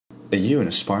Are you an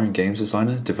aspiring games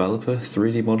designer, developer,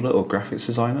 3D modeler or graphics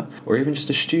designer, or even just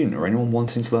a student or anyone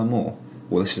wanting to learn more?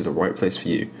 Well, this is the right place for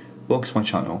you. Welcome to my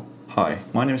channel. Hi,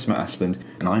 my name is Matt Aspland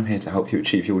and I'm here to help you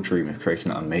achieve your dream of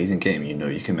creating an amazing game you know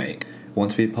you can make.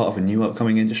 Want to be a part of a new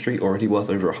upcoming industry already worth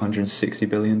over $160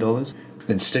 billion?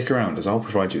 Then stick around as I'll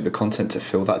provide you the content to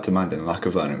fill that demand and lack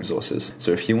of learning resources.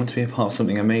 So if you want to be a part of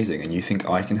something amazing and you think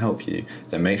I can help you,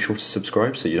 then make sure to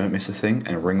subscribe so you don't miss a thing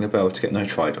and ring the bell to get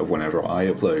notified of whenever I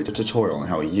upload a tutorial on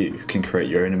how you can create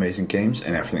your own amazing games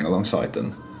and everything alongside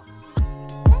them.